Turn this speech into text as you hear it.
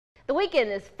The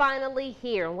weekend is finally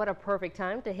here, and what a perfect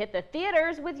time to hit the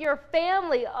theaters with your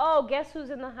family. Oh, guess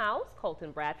who's in the house?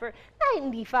 Colton Bradford,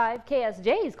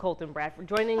 95KSJ's Colton Bradford,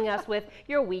 joining us with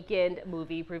your weekend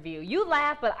movie preview. You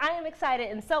laugh, but I am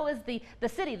excited, and so is the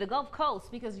city, the Gulf Coast,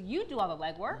 because you do all the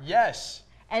legwork. Yes.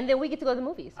 And then we get to go to the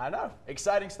movies. I know.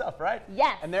 Exciting stuff, right?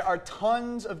 Yes. And there are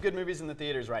tons of good movies in the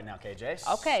theaters right now, KJ.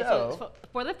 Okay, so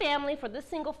for the family, for the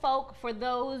single folk, for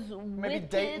those maybe with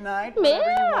date kids. night,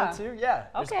 whatever you want to. Yeah,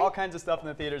 Okay. there's all kinds of stuff in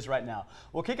the theaters right now.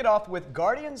 We'll kick it off with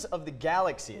Guardians of the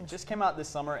Galaxy. It just came out this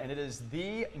summer, and it is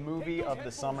the movie of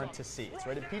the summer to see. It's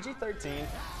rated PG-13.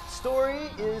 Story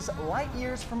is light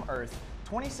years from Earth.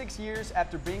 26 years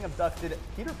after being abducted,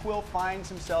 Peter Quill finds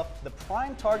himself the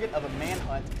prime target of a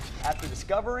manhunt after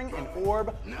discovering an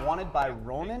orb wanted by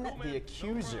Ronan the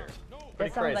Accuser. Pretty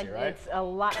That sounds crazy, like right? it's a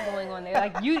lot going on there.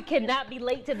 Like, you cannot be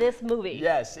late to this movie.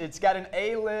 Yes, it's got an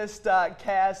A-list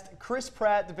cast: Chris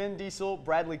Pratt, Vin Diesel,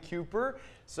 Bradley Cooper.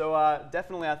 So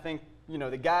definitely, I think, you know,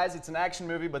 the guys, it's an action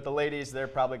movie, but the ladies, they're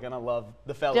probably going to love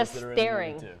the fellas Just that are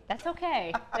staring. in the movie, too. That's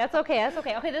okay. That's okay. That's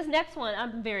okay. Okay, this next one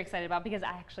I'm very excited about because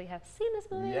I actually have seen this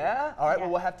movie. Yeah? All right, Yeah.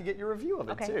 well, we'll have to get your review of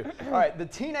it, Okay. too. All right, the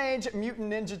Teenage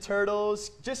Mutant Ninja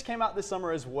Turtles just came out this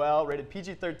summer as well, rated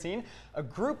PG-13. A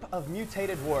group of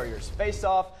mutated warriors face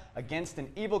off against an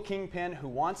evil kingpin who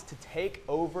wants to take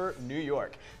over New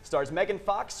York. Stars Megan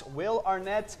Fox, Will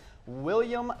Arnett,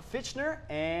 William Fichtner,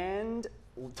 and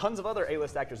tons of other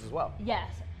A-list actors as well. Yes.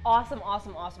 Awesome,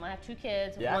 awesome, awesome. I have two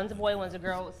kids. Yeah. One's a boy, one's a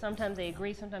girl. Sometimes they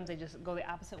agree, sometimes they just go the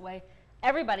opposite way.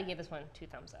 Everybody gave this one 2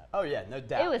 thumbs up. Oh, yeah, no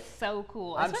doubt. It was so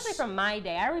cool, especially from my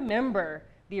day. I remember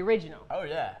the original. Oh,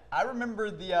 yeah. I remember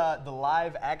the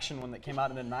live action one that came out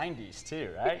in the 90s,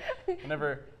 too, right?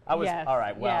 Whenever I was, Yes. all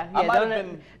right, well, Yeah, I yeah. might have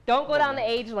been. Don't go down the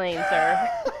age lane, sir.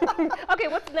 Okay,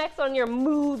 what's next on your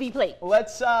movie plate?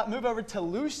 Let's move over to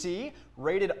Lucy,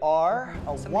 rated R.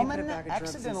 A woman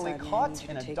accidentally caught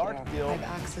in a dark deal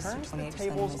turns the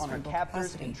tables on her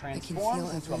captors and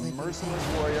transforms into a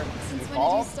merciless warrior. Since when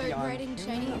did you start writing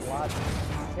Chinese?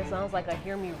 This sounds like a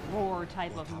hear me roar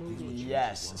type of movie.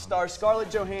 Yes, stars Scarlett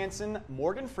Johansson,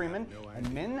 Morgan Freeman,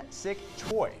 and Min Sik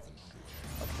Choi.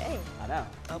 Okay. I know.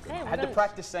 Okay. I had to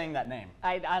practice saying that name.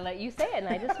 I let you say it and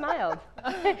I just smiled.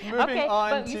 Moving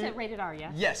on but to, you said rated R,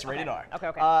 yeah? Yes, rated R. Okay,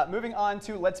 okay. Moving on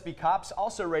to Let's Be Cops,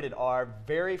 also rated R.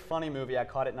 Very funny movie. I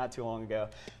caught it not too long ago.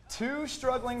 2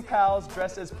 struggling pals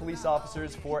dress as police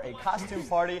officers for a costume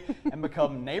party and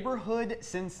become neighborhood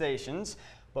sensations.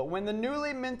 But when the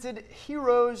newly minted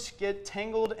heroes get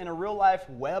tangled in a real-life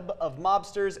web of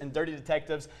mobsters and dirty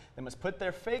detectives, they must put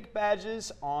their fake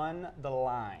badges on the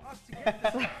line.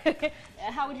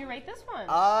 How would you rate this one?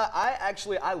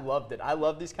 I loved it. I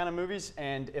love these kind of movies,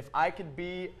 and if I could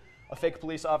be a fake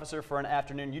police officer for an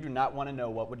afternoon, you do not want to know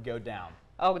what would go down.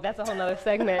 Oh, that's a whole nother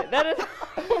segment. That is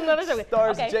a whole nother segment.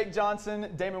 Stars Okay. Jake Johnson,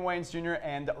 Damon Wayans Jr.,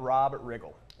 and Rob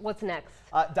Riggle. What's next?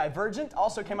 Divergent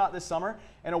also came out this summer.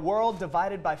 In a world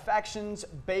divided by factions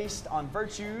based on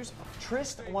virtues,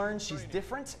 Trist learns she's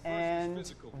different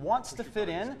and wants to fit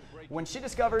in. When she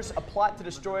discovers a plot to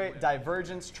destroy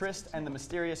Divergence, Trist and the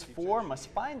Mysterious Four must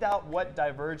find out what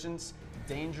Divergence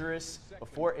dangerous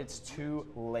before it's too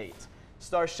late.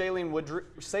 Stars Shailene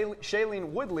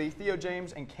Woodley, Theo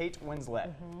James, and Kate Winslet.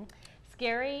 Mm-hmm.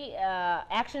 Scary,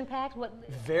 action-packed. What?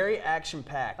 Very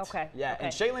action-packed. Okay. Yeah, okay.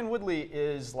 and Shailene Woodley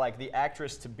is like the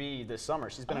actress to be this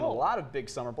summer. She's been in a lot of big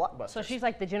summer blockbusters. So she's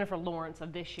like the Jennifer Lawrence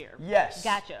of this year. Yes.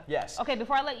 Gotcha. Yes. Okay,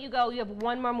 before I let you go, you have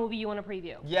one more movie you want to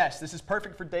preview. Yes, this is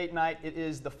perfect for date night. It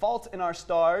is The Fault in Our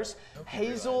Stars.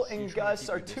 Hazel and Gus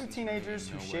are 2 teenagers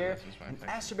who share an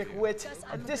acerbic wit,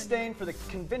 a disdain for the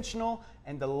conventional,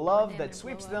 and the love that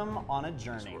sweeps them on a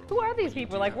journey. Who are these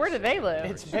people? Like, where do they live?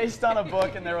 It's based on a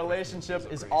book, and their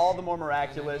relationship is all the more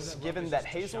miraculous given that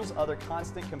Hazel's other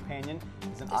constant companion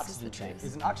is an oxygen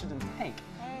tank.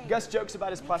 Gus jokes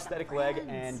about his prosthetic leg,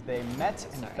 and they met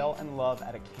and fell in love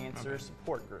at a cancer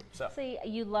support group. So, See,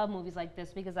 you love movies like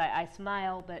this because I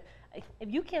smile, but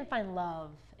if you can't find love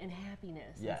and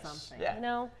happiness in something, yeah. you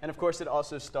know? And of course, it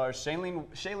also stars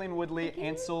Shailene Woodley,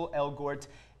 Ansel Elgort,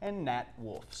 and Nat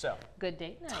Wolff. So, Good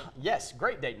date night. yes,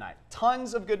 great date night.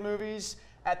 Tons of good movies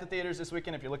at the theaters this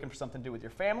weekend. If you're looking for something to do with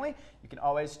your family, you can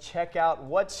always check out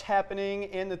what's happening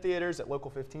in the theaters at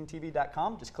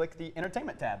local15tv.com. Just click the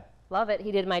entertainment tab. Love it.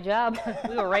 He did my job.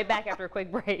 We were right back after a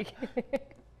quick break.